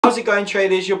How's it going,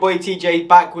 traders? Your boy TJ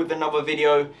back with another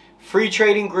video. Free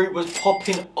trading group was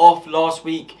popping off last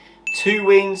week. 2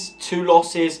 wins, 2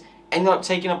 losses. Ended up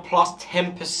taking a plus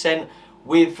 10%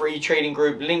 with free trading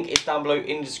group. Link is down below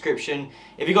in the description.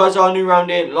 If you guys are new around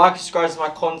here, like and subscribe to my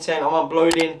content. I'm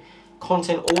uploading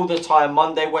content all the time,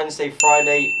 Monday, Wednesday,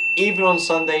 Friday. Even on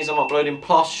Sundays, I'm uploading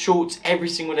plus shorts every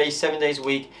single day, 7 days a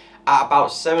week, at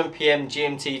about 7 PM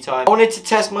GMT time. I wanted to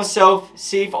test myself,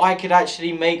 see if I could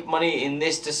actually make money in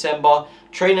this December.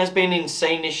 Trading has been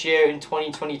insane this year in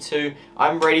 2022.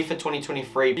 I'm ready for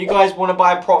 2023. If you guys want to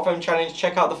buy a prop firm challenge,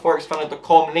 check out the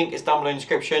forexfunnel.com. Link is down below in the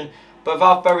description. But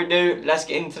without further ado, let's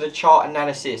get into the chart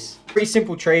analysis. Pretty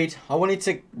simple trade. I wanted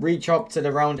to reach up to the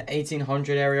around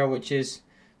 1800 area, which is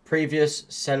previous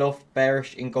sell-off,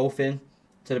 bearish engulfing,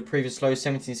 to the previous low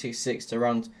 1766 to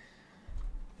around,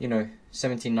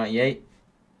 1798.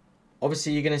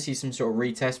 Obviously, you're going to see some sort of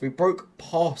retest. We broke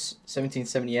past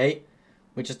 1778,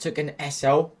 which I took an SL.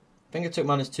 I think I took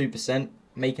minus 2%,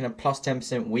 making a plus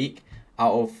 10% week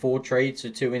out of 4 trades, so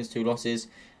 2 wins, 2 losses.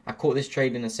 I caught this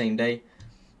trade in the same day,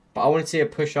 but I wanted to see a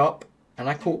push up, and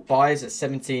I caught buys at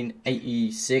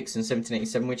 1786 and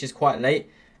 1787, which is quite late.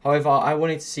 However, I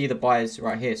wanted to see the buys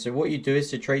right here. So what you do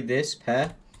is to trade this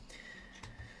pair,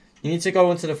 you need to go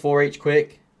onto the 4H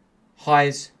quick,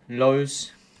 highs,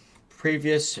 lows,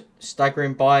 previous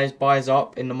staggering buys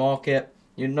up in the market.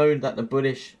 You know that the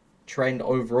bullish trend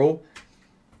overall.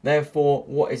 Therefore,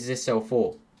 what is this sell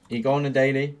for? You go on the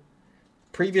daily,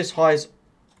 previous highs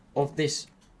of this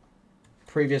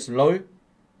previous low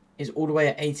is all the way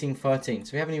at 1813.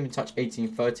 So we haven't even touched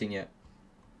 1813 yet.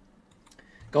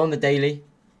 Go on the daily.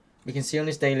 We can see on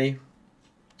this daily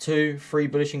 2, 3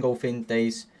 bullish engulfing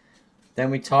days. Then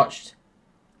we touched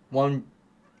one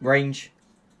range,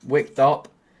 wicked up,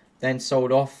 then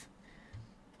sold off.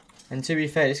 And to be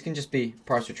fair, this can just be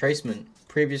price retracement.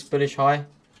 Previous bullish high,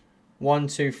 1,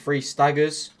 2, 3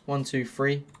 staggers, 1, 2,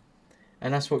 3,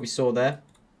 and that's what we saw there.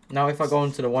 Now, if I go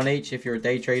on to the 1H, if you're a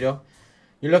day trader,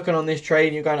 you're looking on this trade,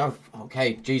 and you're going, oh,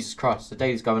 okay, Jesus Christ, the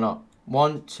day's going up.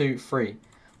 1, 2, 3.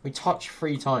 We touch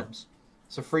 3 times.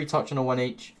 So 3 touch on a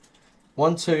 1H.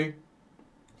 1, 2.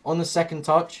 On the second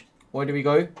touch, where do we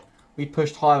go? We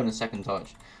pushed high on the second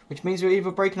touch, which means we're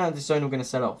either breaking out of the zone or going to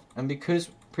sell off. And because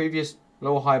previous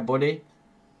lower high body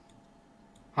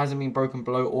hasn't been broken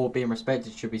below or being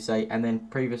respected, should we say, and then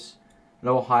previous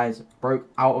lower highs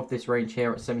broke out of this range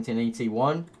here at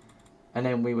 1781, and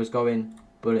then we was going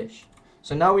bullish.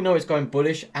 So now we know it's going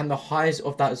bullish, and the highs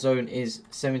of that zone is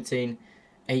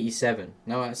 1787.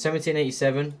 Now at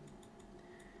 1787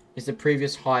 is the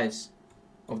previous highs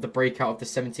of the breakout of the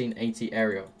 1780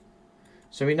 area.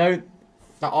 So we know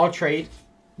that our trade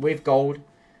with gold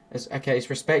is okay, it's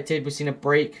respected. We've seen a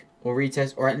break or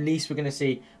retest, or at least we're going to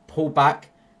see pull back,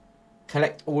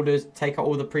 collect orders, take out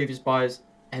all the previous buys,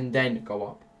 and then go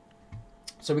up.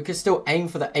 So we could still aim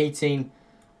for the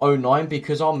 1809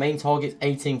 because our main target is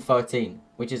 1813,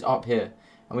 which is up here,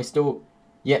 and we're still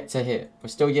yet to hit. We're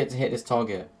still yet to hit this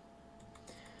target.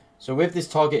 So with this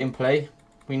target in play,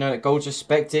 we know that gold's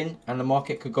respecting and the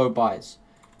market could go buys.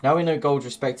 Now we know gold's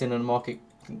respecting and the market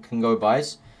can go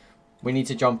buys. We need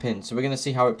to jump in. So we're going to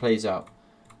see how it plays out.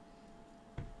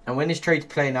 And when this trade's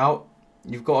playing out,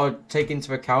 you've got to take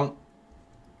into account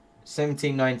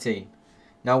 1719.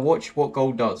 Now watch what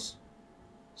gold does.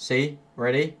 See?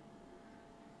 Ready?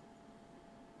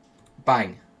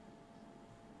 Bang.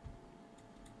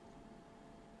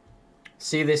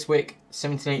 See this wick?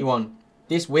 1781.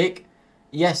 This wick,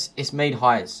 yes, it's made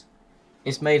highs.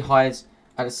 It's made highs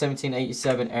at the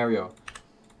 1787 area.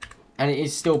 And it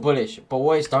is still bullish. But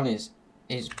what it's done is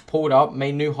it's pulled up,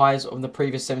 made new highs on the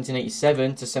previous 1787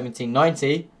 to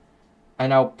 1790. And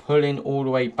now pulling all the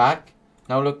way back.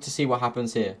 Now look to see what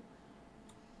happens here.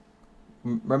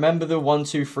 Remember the 1,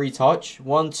 2, 3 touch.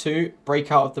 1, 2,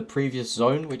 break out of the previous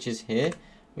zone, which is here.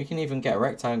 We can even get a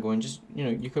rectangle and just,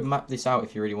 you could map this out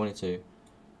if you really wanted to.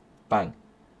 Bang.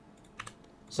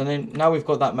 So then now we've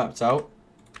got that mapped out.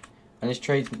 And this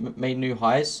trade's made new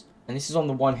highs. And this is on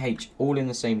the 1H, all in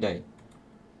the same day.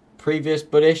 Previous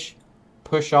bullish,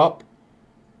 push up.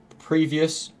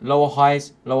 Previous lower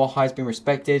highs been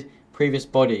respected. Previous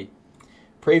body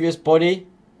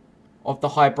of the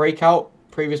high breakout.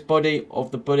 Previous body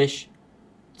of the bullish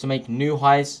to make new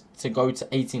highs to go to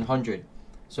 1800.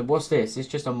 So what's this? It's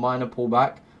just a minor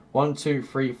pullback. 1, 2,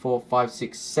 3, 4, 5,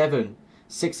 6, 7.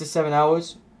 6 to 7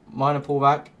 hours, minor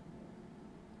pullback.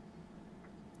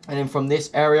 And then from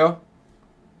this area,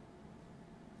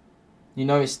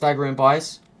 it's staggering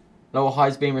buys. Lower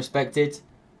highs being respected.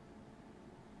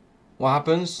 What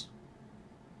happens?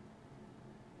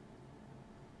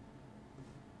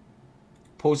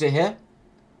 Pause it here.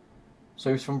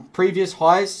 So from previous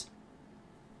highs,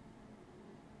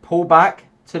 pull back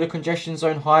to the congestion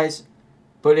zone highs,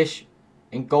 bullish,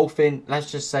 engulfing,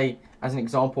 let's just say as an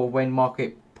example of when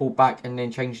market pulled back and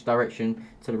then changed direction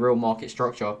to the real market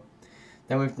structure.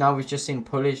 Then we've just seen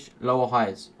bullish lower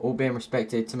highs, all being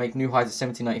respected to make new highs at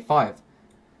 1795.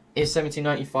 Is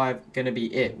 1795 going to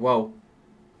be it? Well,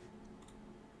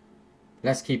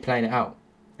 let's keep playing it out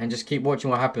and just keep watching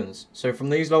what happens. So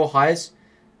from these lower highs,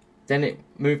 then it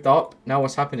moved up. Now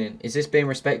what's happening? Is this being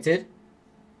respected?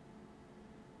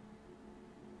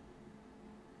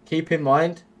 Keep in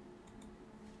mind,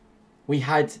 we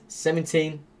had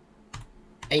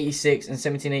 1786 and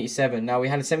 1787. Now we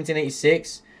had a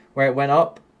 1786 where it went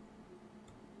up,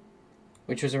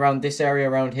 which was around this area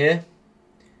around here.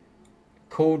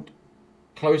 Closed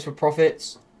for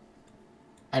profits,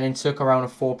 and then took around a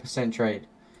 4% trade.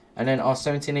 And then our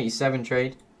 1787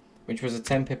 trade, which was a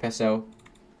 10 pip SL,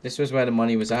 this was where the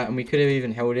money was at, and we could have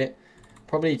even held it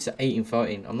probably to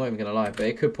 1813. I'm not even gonna lie, but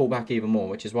it could pull back even more,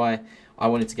 which is why I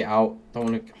wanted to get out. Don't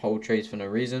want to hold trades for no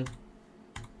reason.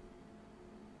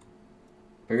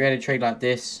 But we had a trade like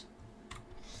this,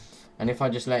 and if I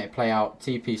just let it play out,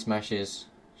 TP smashes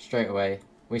straight away.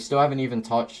 We still haven't even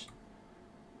touched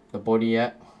the body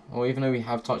yet, or even though we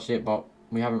have touched it, but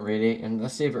we haven't really. And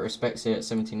let's see if it respects it at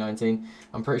 1719.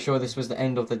 I'm pretty sure this was the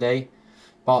end of the day,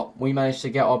 but we managed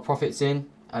to get our profits in.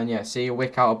 And yeah, see a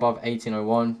wick out above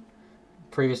 1801.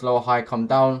 Previous lower high come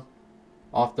down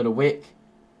after the wick,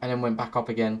 and then went back up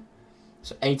again.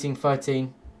 So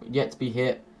 1813 yet to be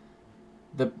hit.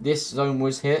 This zone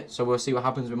was hit, so we'll see what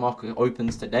happens when market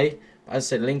opens today. But as I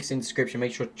said, links in the description.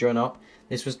 Make sure to join up.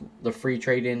 This was the free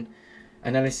trading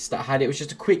analysis that I had. It was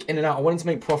just a quick in and out. I wanted to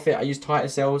make profit. I used tighter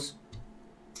sells,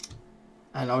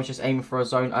 and I was just aiming for a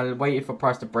zone. I waited for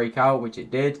price to break out, which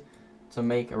it did, to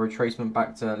make a retracement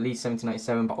back to at least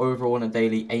 1797. But overall on a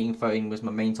daily, 1813 was my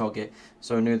main target,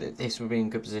 so I knew that this would be in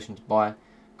good position to buy.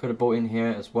 Could have bought in here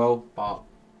as well, but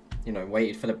you know,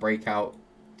 waited for the breakout.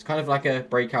 It's kind of like a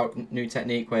breakout new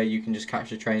technique where you can just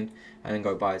catch the trend and then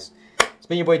go buys. It's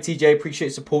been your boy TJ. Appreciate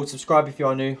your support. Subscribe if you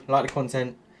are new. Like the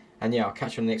content. And yeah, I'll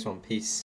catch you on the next one. Peace.